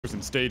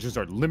and stages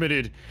are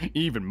limited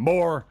even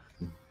more.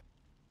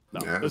 No,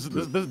 Yeah.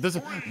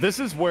 this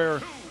is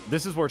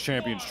where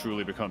champions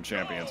truly become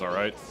champions. All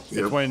right,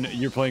 Yep. It's when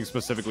you're playing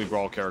specifically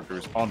Brawl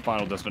characters on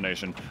Final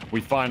Destination. We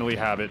finally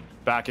have it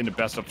back into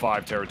best of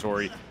 5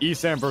 territory.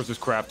 ESAM versus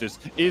Craftis.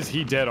 Is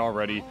he dead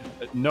already?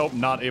 Nope,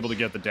 not able to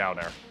get the down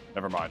air.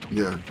 Never mind.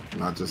 Yeah,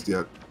 not just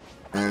yet.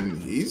 And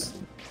he's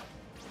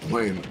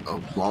playing a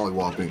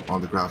mollywopping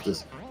on the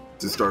Craftis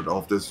to start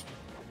off this.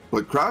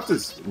 But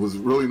Craftis was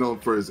really known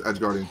for his edge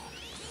guarding.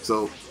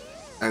 So,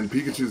 and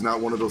Pikachu's not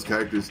one of those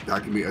characters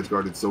that can be edge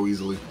guarded so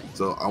easily.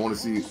 So I want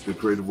to see the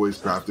creative ways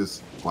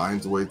Craftis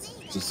finds ways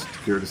to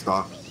secure the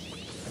stock.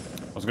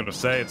 I was gonna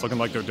say, it's looking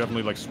like they're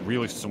definitely like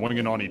really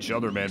swinging on each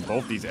other, man.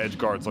 Both these edge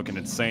guards looking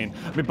insane.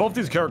 I mean, both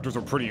these characters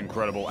are pretty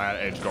incredible at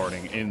edge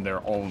guarding in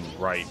their own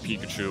right.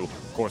 Pikachu,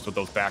 of course, with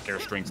those back air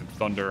strings and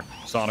thunder.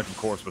 Sonic, of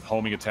course, with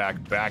homing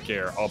attack, back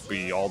air, up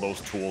B, all those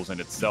tools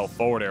in itself.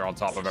 Forward air on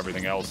top of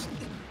everything else.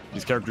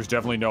 These characters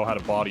definitely know how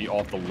to body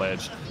off the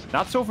ledge.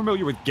 Not so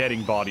familiar with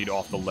getting bodied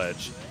off the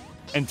ledge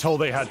until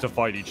they had to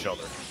fight each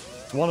other.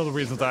 It's one of the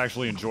reasons I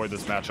actually enjoy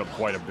this matchup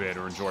quite a bit,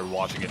 or enjoy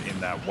watching it in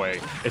that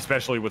way,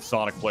 especially with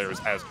Sonic players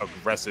as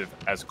aggressive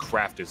as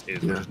Craftis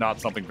is, which is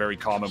not something very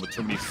common with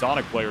too many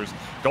Sonic players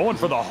going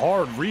for the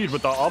hard read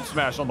with the up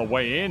smash on the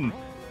way in.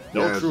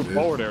 No true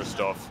forward air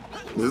stuff.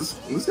 This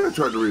guy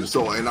tried to read his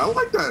soul, and I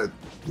like that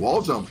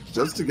wall jump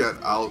just to get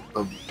out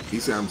of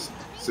ESAM's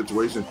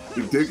situation.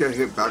 He did get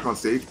hit back on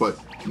stage, but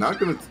not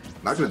gonna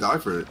die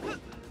for it.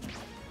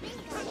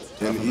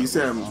 And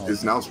ESAM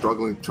is now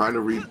struggling, trying to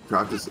read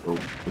Craftis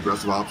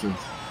aggressive options.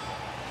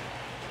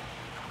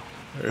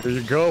 There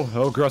you go.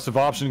 No aggressive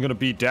option gonna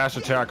be dash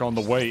attack on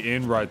the way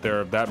in right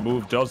there. That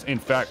move does in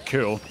fact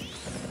kill.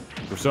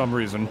 For some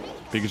reason,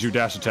 Pikachu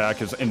dash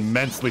attack is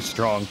immensely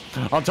strong.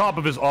 On top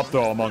of his up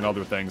throw, among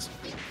other things.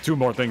 2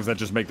 more things that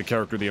just make the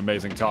character the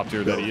amazing top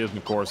tier that he is, and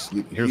of course,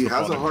 he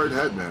has a hard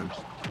head, man.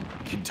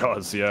 He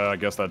does, yeah, I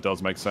guess that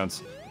does make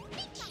sense.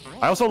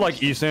 I also like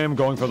ESAM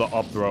going for the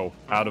up throw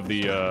out of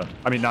the,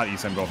 I mean, not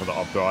ESAM going for the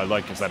up throw. I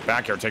like because that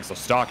back air takes the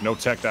stock, no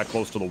tech that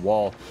close to the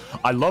wall.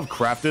 I love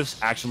Craftis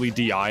actually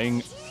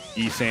DIing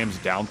ESAM's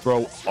down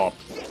throw up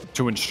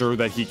to ensure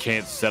that he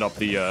can't set up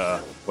the,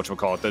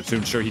 whatchamacallit, to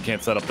ensure he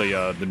can't set up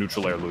the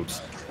neutral air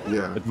loops.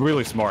 Yeah. It's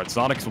really smart.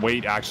 Sonic's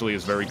weight actually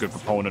is a very good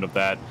proponent of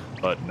that,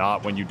 but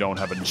not when you don't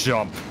have a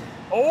jump.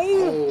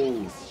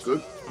 Oh,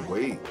 good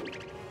weight.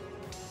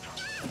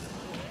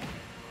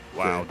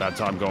 Wow, that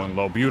time going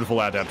low.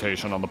 Beautiful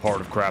adaptation on the part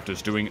of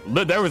Craftis doing...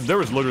 There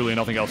was literally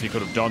nothing else he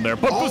could have done there.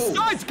 But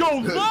besides go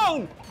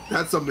low!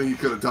 That's something he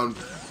could have done.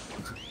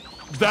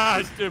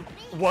 That...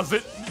 was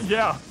it?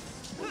 Yeah.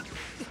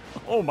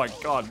 Oh my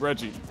god,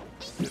 Reggie.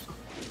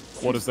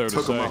 What is there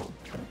to say?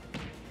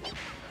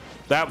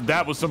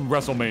 That was some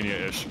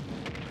WrestleMania-ish.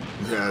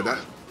 Yeah, that...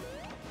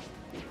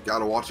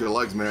 Gotta watch your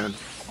legs, man.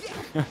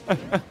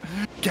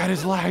 Get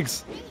his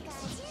legs!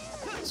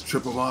 Let's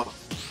trip him up.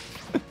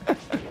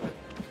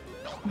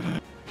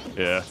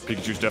 Yeah,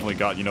 Pikachu's definitely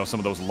got, you know, some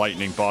of those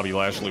lightning Bobby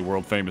Lashley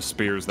world-famous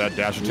spears. That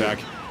dash attack,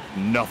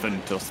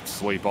 nothing to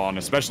sleep on,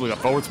 especially the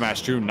forward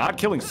smash, too. Not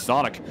killing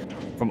Sonic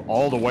from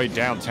all the way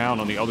downtown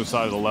on the other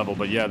side of the level,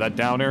 but yeah, that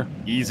down air,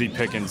 easy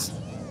pickings.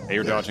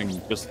 Air dodging,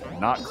 just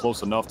not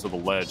close enough to the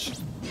ledge.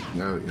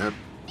 Yeah,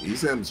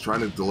 ESAM's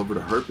trying to deliver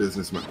the hurt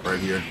business right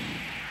here.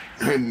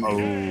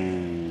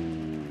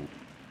 And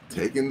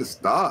taking the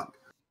stock.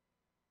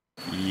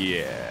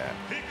 Yeah.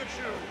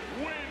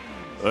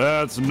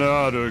 That's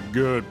not a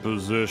good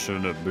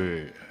position to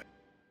be.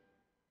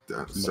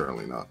 That's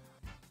certainly not.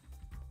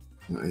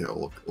 Yeah,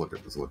 look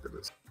at this. Look at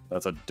this.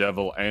 That's a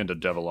devil and a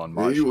devil on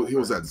my he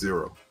was at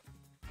 0.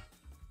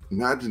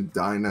 Imagine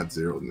dying at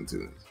 0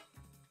 Nintoonist.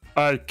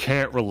 I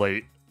can't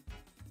relate.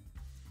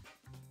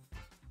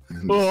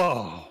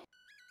 Oh.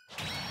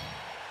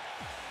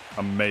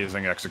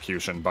 Amazing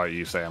execution by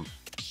ESAM.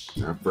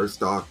 Yeah, first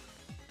stock.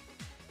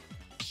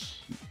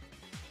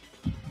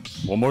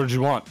 What more did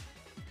you want?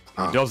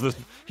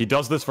 He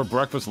does this for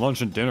breakfast,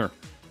 lunch, and dinner.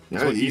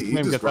 That's what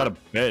ESAM gets out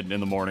of bed in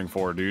the morning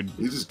for, dude.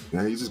 He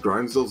just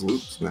grinds those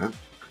loops, man.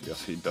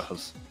 Yes, he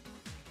does.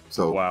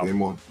 So game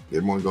one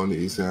going to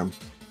ESAM.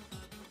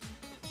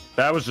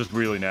 That was just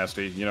really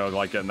nasty, you know,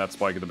 like getting that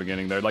spike at the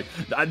beginning there. Like,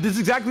 this is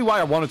exactly why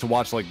I wanted to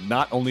watch, like,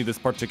 not only this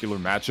particular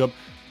matchup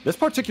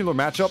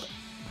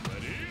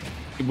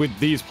with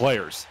these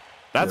players.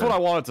 That's what I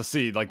wanted to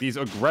see, like these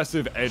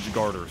aggressive edge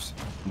guarders.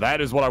 That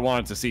is what I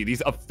wanted to see.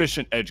 These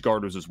efficient edge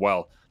guarders as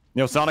well.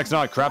 You know,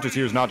 Craftis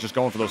here is not just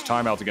going for those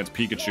timeouts against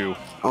Pikachu.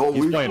 Oh,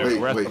 he's playing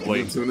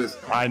aggressively.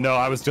 I know,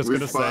 I was just going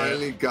to say it. We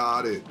finally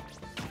got it.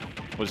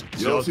 Was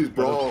Yoshi's just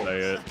Brawl. Say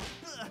it.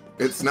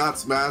 It's not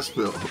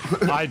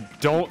Smashville. I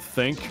don't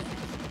think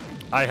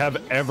I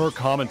have ever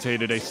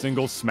commentated a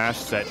single Smash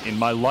set in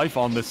my life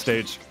on this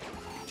stage.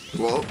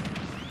 Well,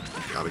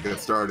 gotta get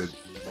started.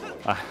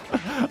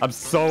 I'm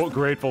so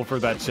grateful for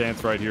that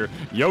chance right here.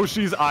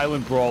 Yoshi's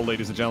Island Brawl,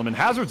 ladies and gentlemen.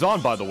 Hazard's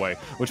on, by the way,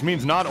 which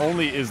means not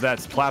only is that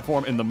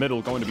platform in the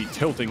middle going to be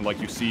tilting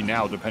like you see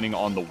now, depending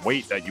on the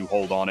weight that you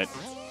hold on it,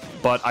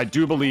 but I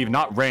do believe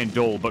not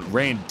Randall, but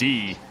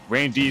Randy,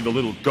 the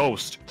little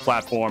ghost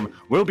platform,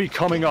 will be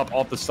coming up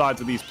off the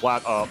sides of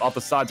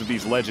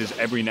these ledges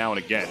every now and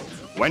again.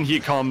 When he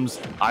comes,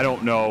 I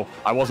don't know.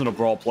 I wasn't a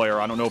Brawl player.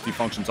 I don't know if he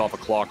functions off a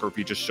clock or if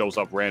he just shows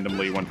up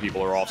randomly when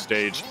people are off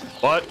stage.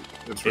 But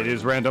it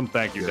is random.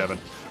 Thank you, Devin.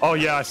 Oh,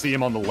 yeah, I see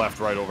him on the left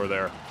right over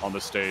there on the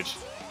stage.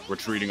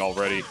 Retreating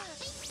already.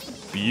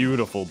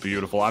 Beautiful,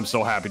 beautiful. I'm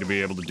so happy to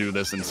be able to do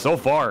this. And so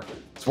far,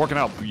 it's working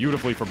out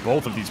beautifully for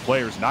both of these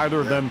players.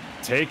 Neither of them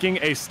taking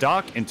a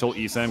stock until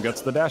ESAM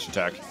gets the dash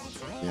attack.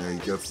 Yeah, he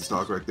gets the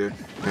stock right there.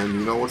 And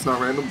you know what's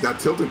not random? That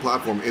tilted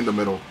platform in the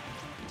middle.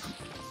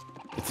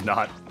 It's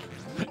not.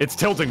 It's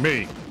tilting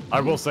me. I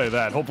will say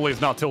that. Hopefully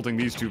it's not tilting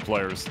these two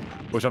players,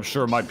 which I'm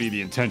sure might be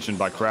the intention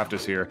by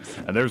Craftis here.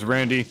 And there's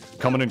Randy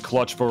coming in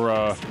clutch for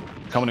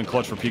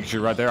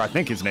Pikachu right there. I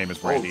think his name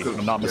is Randy, if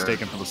I'm not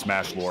mistaken for the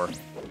Smash lore.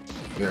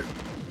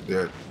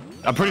 Yeah.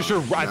 I'm pretty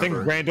sure. I think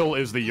Randall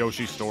is the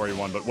Yoshi Story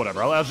one, but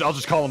whatever. I'll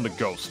just call him the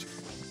Ghost.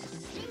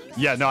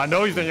 Yeah, no, I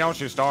know he's the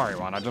Yoshi Story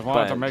one. I just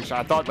wanted to make sure.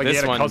 I thought he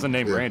had a cousin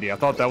named Randy. I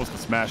thought that was the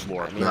Smash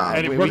lore. Nah,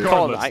 we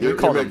called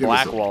him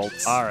Black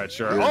Waltz. All right,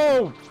 sure. Yeah.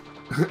 Oh.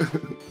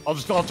 I'll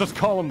just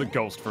call him the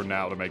Ghost for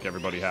now to make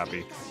everybody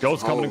happy.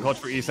 Ghost coming in clutch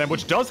for ESAM,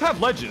 which does have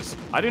ledges.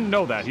 I didn't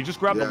know that. He just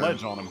grabbed the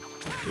ledge on him.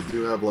 They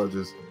do have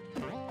ledges.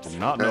 Did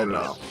not know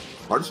that.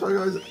 Are the Shy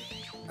Guys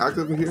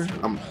active in here?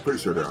 I'm pretty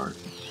sure they aren't.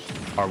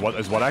 Are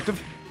what active?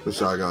 The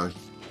Shy Guy.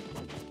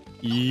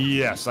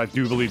 Yes, I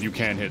do believe you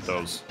can hit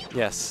those.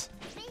 Yes.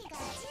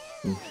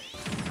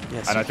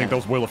 Yes. And I think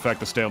those will affect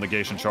the stale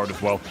negation chart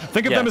as well.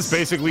 Think of them as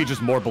basically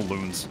just more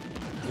balloons.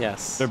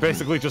 Yes. They're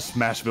basically just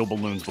Smashville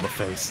balloons with a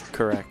face.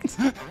 Correct.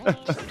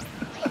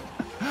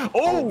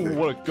 Oh,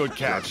 what a good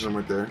catch.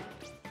 Right there.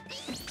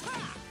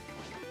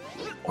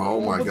 Oh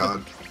my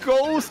god.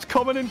 Ghost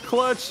coming in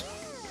clutch.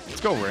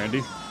 Let's go,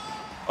 Randy.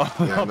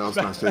 Yeah, no,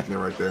 Smash taking it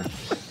right there.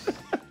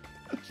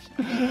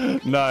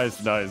 Nice.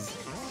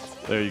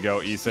 There you go,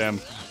 ESAM.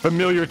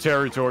 Familiar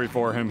territory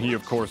for him. He,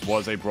 of course,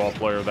 was a Brawl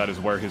player. That is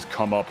where his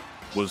come-up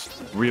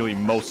was really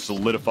most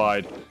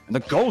solidified. And the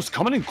Ghost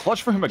coming in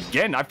clutch for him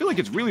again. I feel like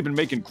it's really been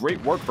making great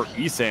work for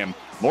ESAM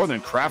more than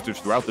Craftis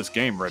throughout this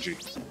game, Reggie.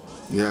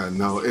 Yeah,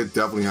 no, it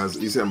definitely has.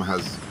 ESAM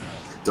has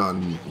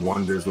done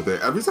wonders with it.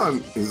 Every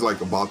time he's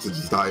like about to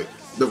just die,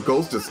 the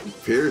Ghost just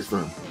appears for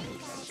him.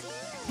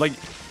 Like,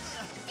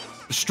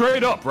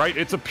 straight up, right?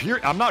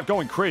 I'm not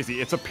going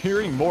crazy. It's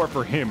appearing more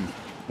for him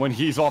when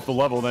he's off the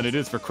level than it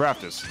is for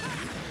Craftis.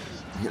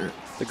 Yeah.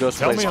 The Ghost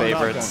plays favorites. I'm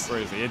not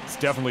going crazy. It's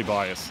definitely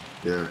biased.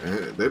 Yeah,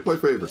 they play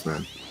favorites,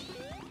 man.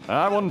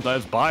 I wasn't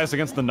as biased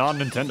against the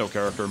non-Nintendo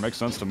character. It makes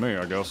sense to me,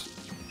 I guess.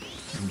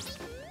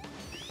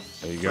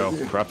 There you go.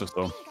 Craftis,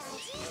 though.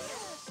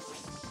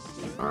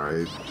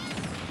 Alright.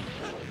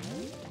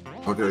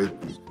 Okay.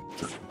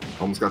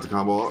 Almost got the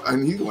combo.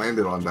 And he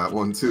landed on that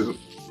one, too.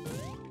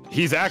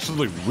 He's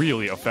actually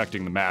really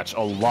affecting the match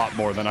a lot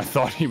more than I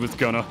thought he was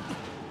gonna.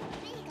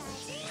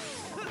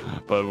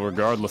 But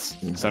regardless,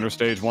 center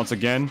stage once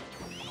again.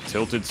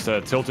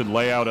 Tilted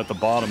layout at the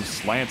bottom,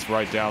 slants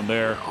right down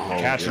there,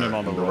 catching him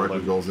on the roll.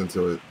 Right goes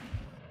into it.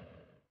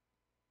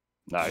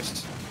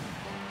 Nice.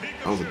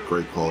 That was a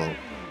great call out.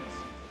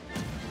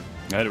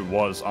 And it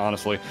was,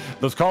 honestly.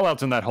 Those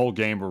call-outs in that whole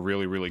game were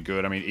really, really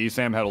good. I mean,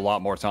 ESAM had a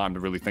lot more time to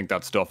really think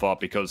that stuff up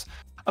because,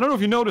 I don't know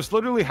if you noticed,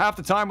 literally half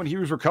the time when he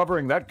was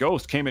recovering, that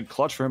Ghost came in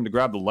clutch for him to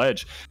grab the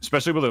ledge,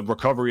 especially with a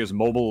recovery as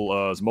mobile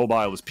as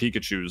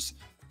Pikachu's.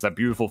 It's that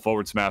beautiful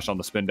forward smash on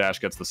the spin dash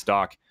gets the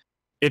stock.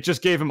 It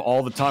just gave him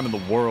all the time in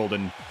the world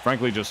and,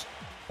 frankly, just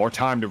more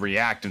time to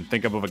react and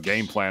think of a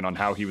game plan on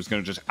how he was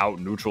going to just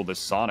out-neutral this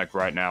Sonic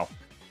right now.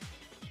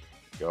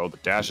 Go, the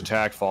dash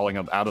attack falling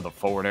up out of the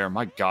forward air.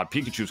 My god,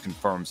 Pikachu's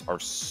confirms are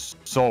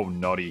so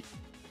nutty.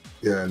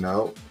 Yeah,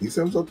 now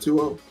ESAM's up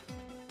 2-0.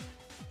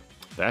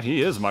 That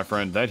he is, my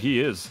friend. That he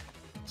is.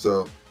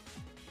 So,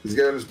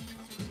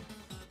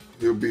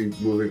 he'll be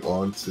moving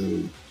on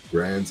to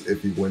Grands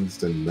if he wins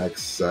the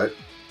next set.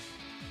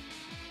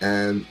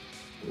 And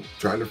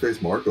trying to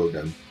face Marco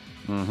again.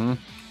 Mm-hmm.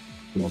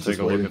 We'll take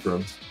a look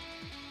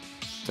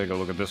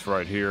at this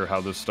right here,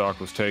 how this stock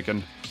was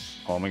taken.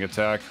 Homing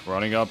attack,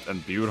 running up,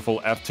 and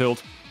beautiful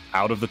F-tilt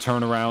out of the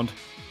turnaround.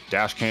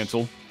 Dash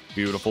cancel.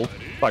 Beautiful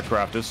by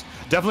Craftis.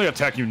 Definitely a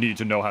tech you need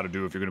to know how to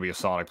do if you're going to be a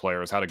Sonic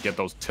player, is how to get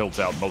those tilts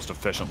out most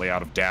efficiently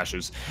out of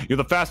dashes. You're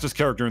the fastest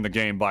character in the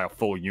game by a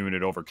full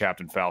unit over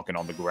Captain Falcon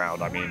on the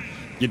ground. I mean,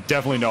 you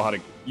definitely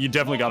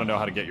got to know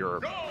how to get your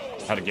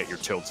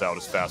tilts out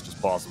as fast as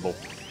possible.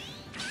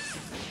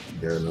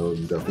 Yeah, no,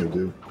 you definitely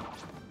do.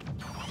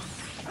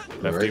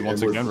 FD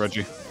once again,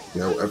 Reggie.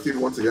 Yeah, FD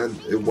once again.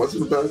 It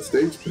wasn't a bad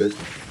stage pick.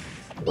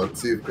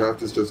 Let's see if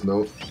Craftis just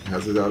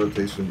has his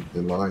adaptation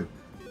in line.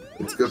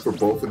 It's good for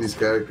both of these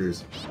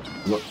characters.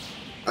 Look,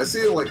 I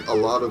see like a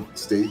lot of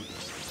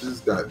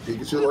stages that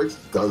Pikachu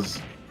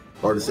likes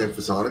are the same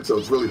for Sonic, so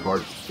it's really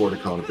hard for the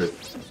counter pick.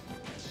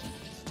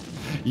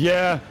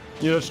 Yeah,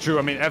 that's true.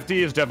 I mean, FD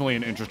is definitely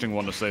an interesting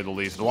one to say the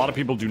least. A lot of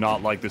people do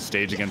not like this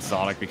stage against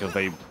Sonic because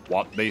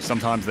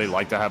sometimes they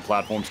like to have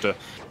platforms to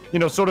you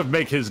know, sort of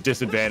make his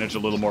disadvantage a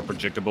little more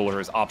predictable, or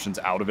his options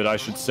out of it, I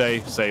should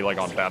say like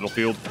on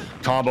Battlefield.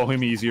 Combo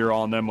him easier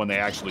on them when they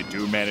actually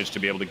do manage to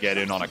be able to get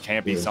in on a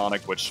campy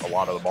Sonic, which a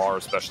lot of them are,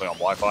 especially on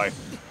Wi-Fi.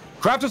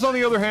 Craftis, on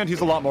the other hand,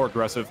 he's a lot more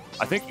aggressive.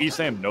 I think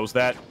ESAM knows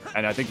that,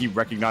 and I think he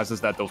recognizes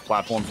that those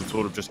platforms would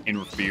sort of just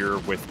interfere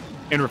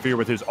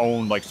with his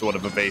own, like, sort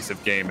of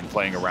evasive game and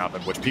playing around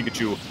him, which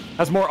Pikachu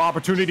has more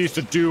opportunities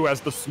to do as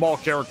the small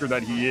character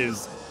that he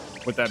is,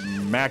 with that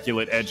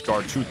immaculate edge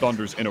guard, 2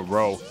 thunders in a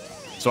row.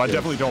 So I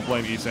definitely don't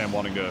blame ESAM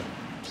wanting to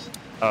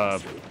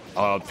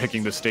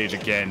picking the stage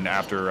again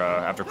after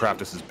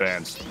Craftis'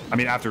 bans. I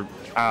mean, after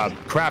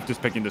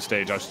Craftis picking the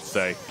stage, I should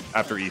say,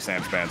 after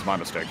ESAM's bans. My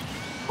mistake.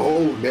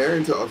 Oh,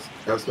 Nair to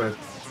F-Smash.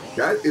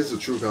 That is a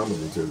true combo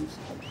series.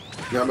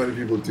 Not many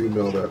people do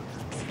know that.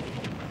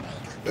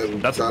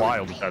 And that's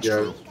wild. That's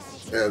true.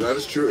 Yeah, that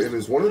is true. And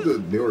it's one of the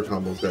newer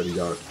combos that he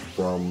got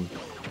from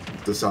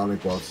the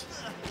Sonic buffs.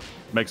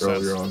 Makes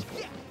earlier sense.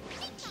 On.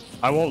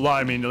 I won't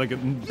lie. I mean, like,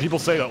 people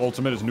say that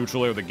Ultimate is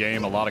neutral air of the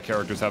game. A lot of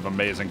characters have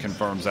amazing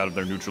confirms out of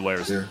their neutral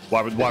airs. Yeah.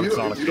 Why would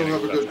Sonic? If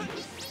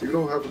you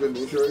don't have a good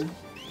neutral air,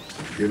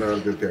 you're not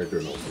a good character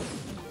in Ultimate.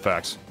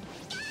 Facts.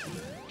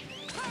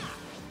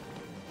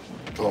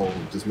 Oh,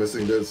 just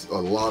missing this. A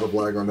lot of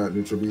lag on that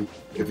neutral beat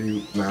if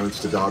you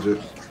manage to dodge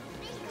it.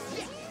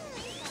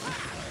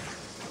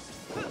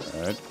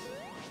 Alright.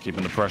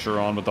 Keeping the pressure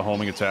on with the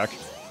homing attack.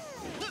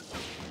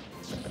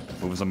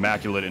 Moves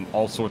immaculate in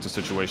all sorts of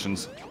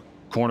situations.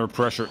 Corner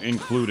pressure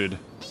included.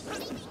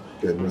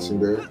 Get missing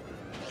there.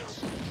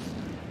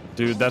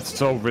 Dude, that's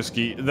so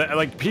risky.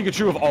 Like,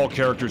 Pikachu of all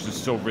characters is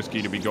so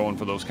risky to be going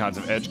for those kinds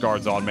of edge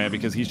guards on, man,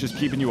 because he's just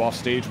keeping you off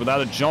stage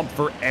without a jump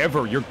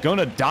forever. You're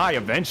gonna die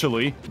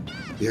eventually.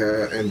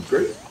 Yeah, and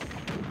great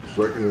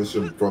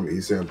recognition from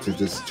ESAM to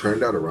just turn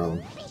that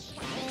around.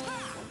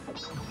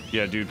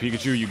 Yeah, dude,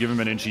 Pikachu, you give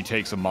him an inch, he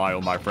takes a mile,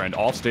 my friend.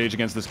 Off stage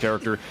against this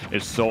character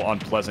is so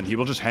unpleasant. He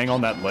will just hang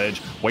on that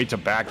ledge, wait to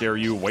back air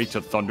you, wait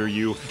to thunder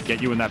you,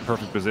 get you in that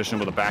perfect position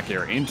with a back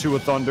air into a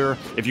thunder.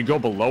 If you go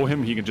below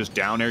him, he can just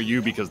down air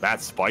you because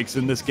that spikes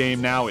in this game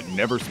now. It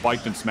never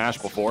spiked in Smash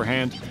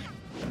beforehand.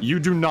 You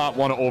do not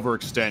want to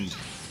overextend,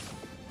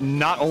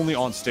 not only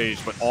on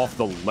stage, but off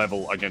the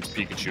level against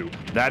Pikachu.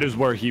 That is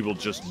where he will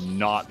just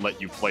not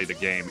let you play the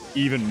game,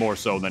 even more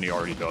so than he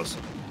already does.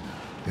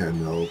 Yeah,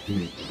 no,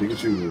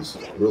 Pikachu is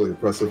really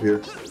impressive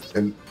here.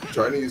 And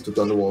trying to use the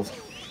Thunder Walls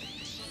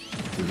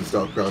to just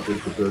stop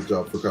Craftis. A good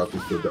job for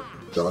Craftis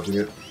for dodging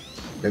it.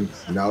 And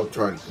now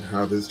trying to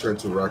have his turn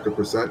to rack a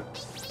percent.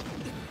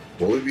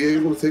 Will he be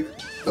able to take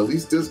at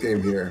least this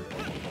game here?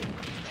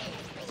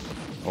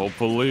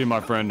 Hopefully,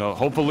 my friend.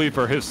 Hopefully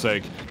for his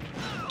sake.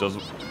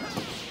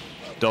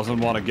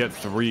 Doesn't want to get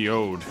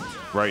 3-0'd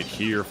right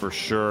here for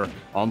sure.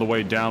 On the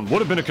way down. Would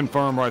have been a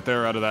confirm right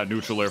there out of that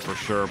neutral air for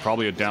sure.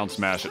 Probably a down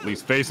smash, at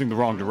least facing the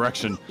wrong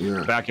direction.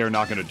 Yeah. Back air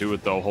not going to do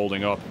it though,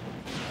 holding up.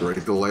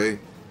 Great delay.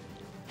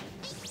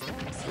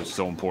 It was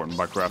so important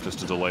by Craftis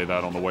to delay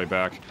that on the way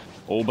back.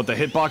 Oh, but the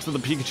hitbox of the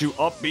Pikachu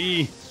up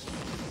B.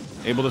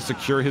 Able to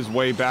secure his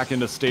way back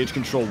into stage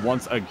control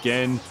once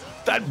again.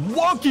 That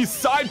wonky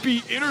side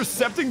B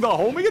intercepting the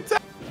homing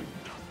attack.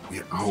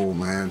 Yeah, oh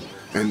man.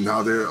 And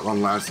now they're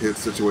on last hit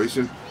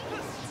situation.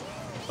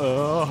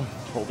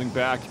 Holding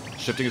back,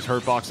 shifting his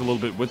hurt box a little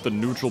bit with the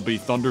neutral B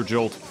Thunder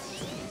Jolt.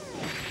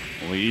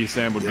 Only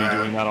ESAM would be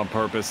doing that on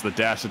purpose. The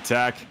dash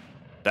attack,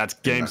 that's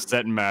game,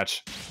 set, and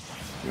match.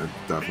 Yeah,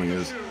 definitely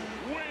is.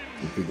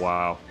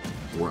 Wow.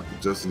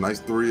 Just a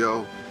nice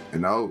 3-0.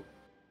 And now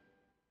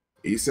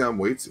ESAM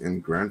waits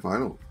in grand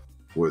final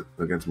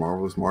against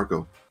Marvelous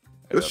Marco.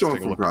 It's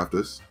showing from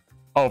Craftis.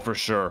 Oh, for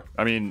sure.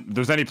 I mean, if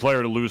there's any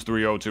player to lose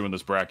 3-0 to in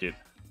this bracket,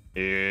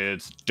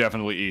 it's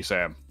definitely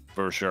ESAM.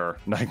 For sure.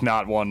 Like,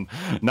 not one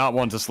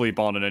to sleep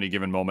on at any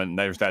given moment. And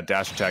there's that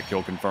dash attack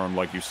kill confirmed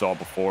like you saw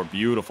before.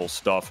 Beautiful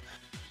stuff.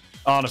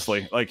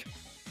 Honestly, like,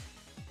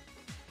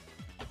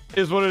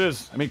 is what it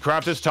is. I mean,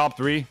 Craftis top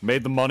 3,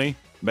 made the money,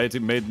 made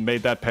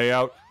that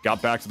payout,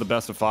 got back to the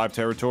best of 5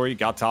 territory,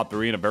 got top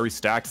 3 in a very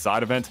stacked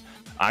side event.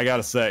 I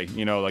gotta say,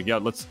 you know, like, yeah,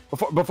 let's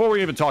before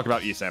we even talk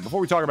about ESAM,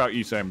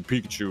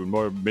 Pikachu, and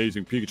more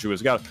amazing Pikachu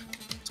is,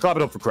 let's clap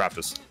it up for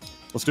Craftis.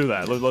 Let's do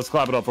that. Let's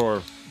clap it up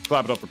for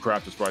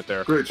Craftis right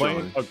there. Great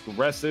playing showing.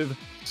 Aggressive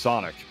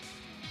Sonic.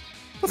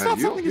 Man,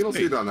 you don't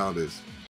see that nowadays.